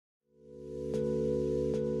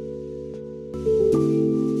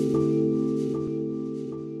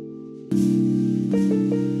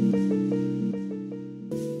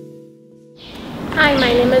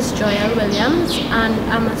is Joyelle Williams, and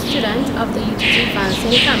I'm a student of the UTT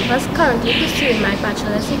campus, currently pursuing my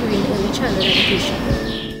bachelor's degree in early childhood education.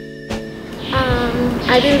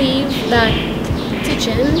 I believe that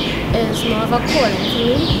teaching is more of a calling for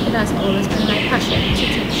me. It has always been my passion to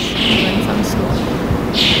teach, even from small.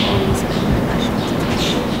 It's always been my passion to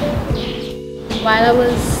teach. While I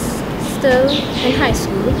was still in high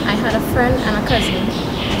school, I had a friend and a cousin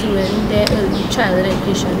doing their early childhood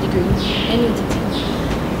education degree in UTT,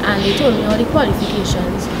 and they told me all the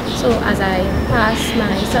qualifications. So as I passed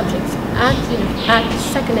my subjects at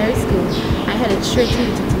secondary school, I headed straight to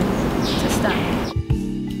UTT to start.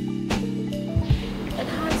 It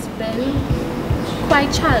has been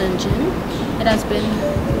quite challenging. It has been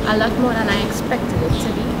a lot more than I expected it to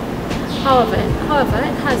be. However,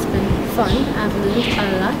 it has been fun. I've learned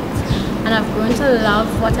a lot, and I've grown to love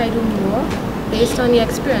what I do more based on the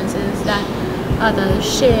experiences that others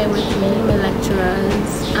share with me, my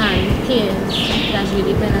lecturers and peers. It has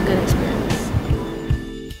really been a good experience.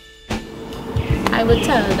 I would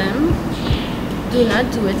tell them, do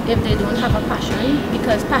not do it if they don't have a passion,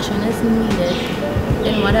 because passion is needed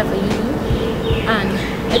in whatever you do, and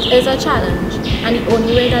it is a challenge, and the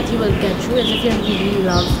only way that you will get through is if you really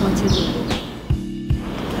love what you do.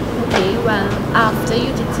 Okay, well, after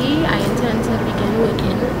UTT, I intend to begin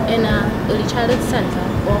working in an early childhood center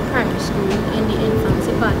or primary school in the infants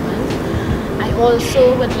department. I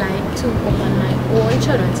also would like to open my own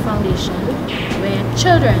children's foundation where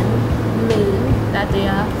children learn that they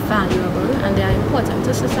are valuable and they are important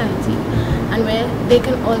to society, and where they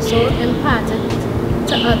can also impart it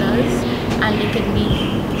to others, and they can be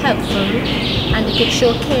helpful, and they can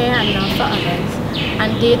show care and love for others,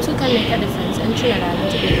 and they too can make a difference in Trinidad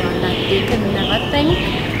and Tobago, and that they can never think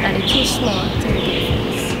that they're too small to make a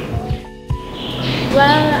difference.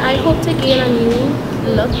 Well, I hope to gain a new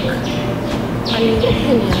look, a new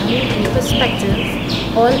opinion, a new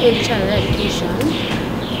perspective on early childhood education.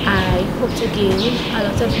 I hope to gain a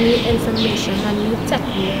lot of new information and new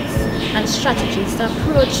techniques and strategies to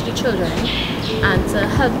approach the children and to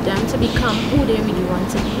help them to become who they really want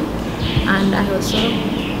to be. And I also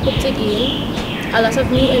hope to gain a lot of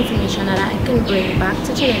new information that I can bring back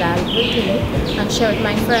to Trinidad with me and share with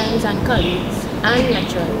my friends and colleagues and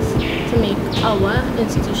lecturers to make our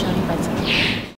institution better.